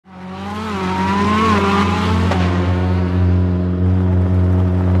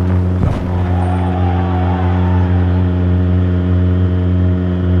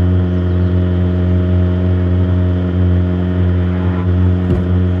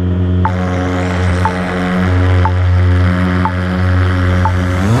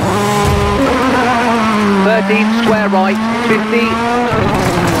square right, 50,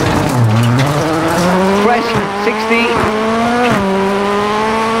 crest, 60,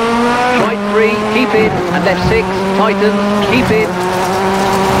 right 3, keep in, and left 6, tightens, keep in,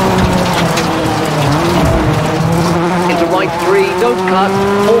 into right 3, don't cut,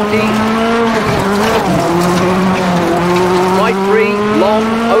 40, right 3, long,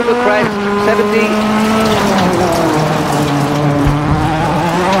 over crest, 70,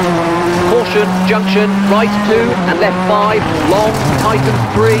 caution, junction, right 2 and left 5, long,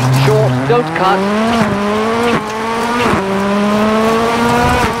 tightens 3, short, don't cut,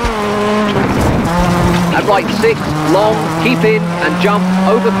 and right 6, long, keep in and jump,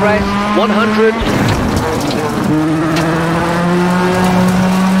 over crest, 100,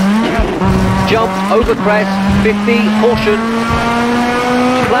 jump, over crest, 50, caution,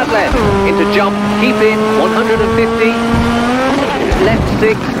 flat left, into jump, keep in, 150, left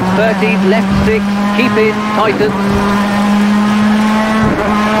 6, 30, left 6, keep in, tightens,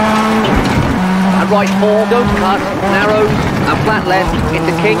 and right 4, don't cut, narrows, and flat left,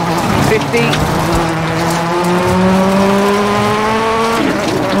 into kinks, 50,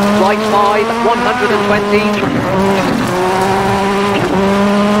 right 5, 120,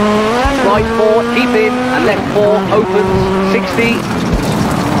 right 4, keep in, and left 4, opens, 60,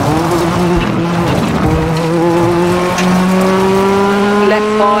 left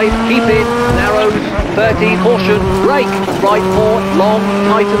 5, keep in, narrows, 30, caution, brake, right 4, long,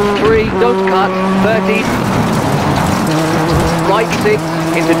 tightens 3, don't cut, 30, right 6,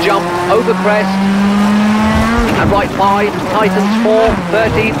 into jump, over crest, and right 5, tightens 4,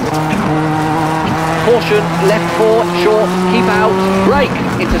 30, caution, left 4, short, keep out, brake,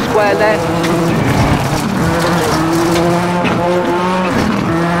 into square left,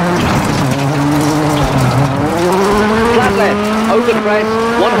 flat left, over crest,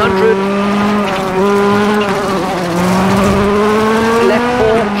 100, left 4,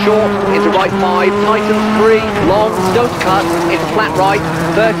 short, into right 5, tightens 3, long, don't cut, into flat right,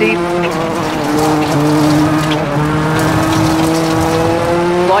 30,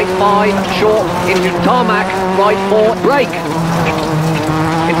 right 5, short, into tarmac, right 4, brake,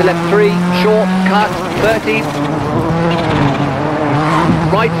 into left 3, short, cut, 30,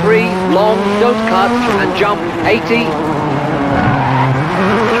 right 3, long, don't cut, and jump, 80,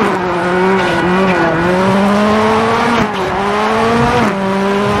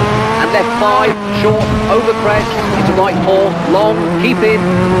 and left 5, short, over crest, into right 4, long, keep in,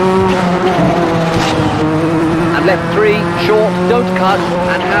 and left 3, short, don't cut,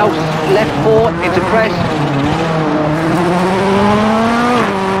 and house, left 4, into crest,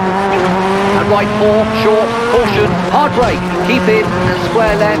 and right 4, short, caution, hard brake, keep in, and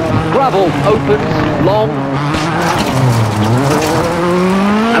square left, gravel, opens, long,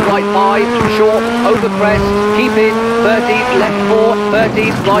 and right 5, short, over crest, keep in, 30, left 4,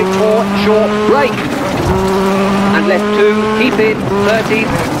 30, right 4, short, brake, and left 2, keep in, 30,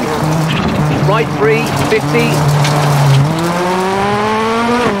 right 3, 50,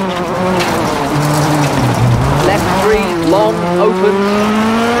 left 3, long, opens,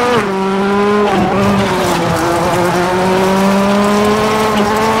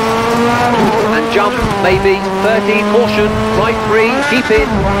 and jump, maybe, 30, caution, right 3, keep in,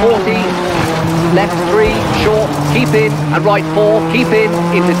 40, left 3, short, keep in, and right 4, keep in,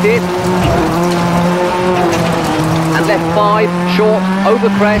 into dip, and left 5, short, over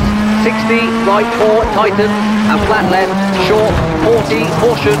crest, 60, right 4, tightens, and flat left, short, 40,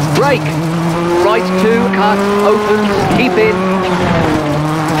 caution, brake, right 2, cut, opens, keep in,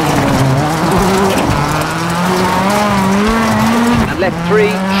 and left 3,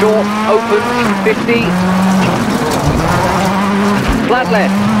 short, opens, 50, flat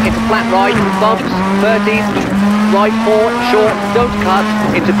left, into flat right, bumps, 30, right 4, short, don't cut,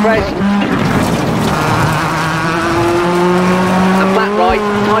 into crest, and flat right,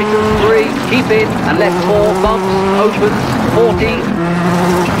 tightens 3, keep in, and left 4, bumps, opens, 40,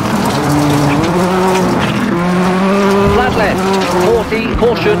 flat left, 40,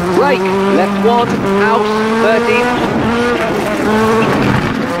 caution, brake, left 1, house, 30,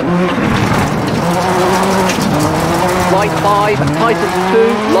 right 5, tightens 2,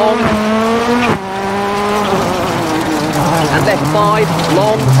 long, and left 5,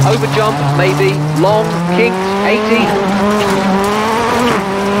 long, over jump, maybe, long, kinks, 80,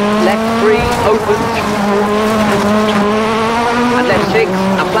 left 3, opens, and left 6,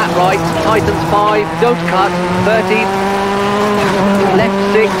 and flat right, tightens 5, don't cut, 30, left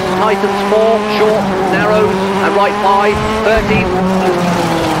 6, tightens 4, short, narrows, and right 5, 30,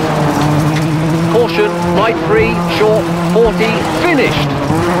 caution, right 3, short, 40, finished.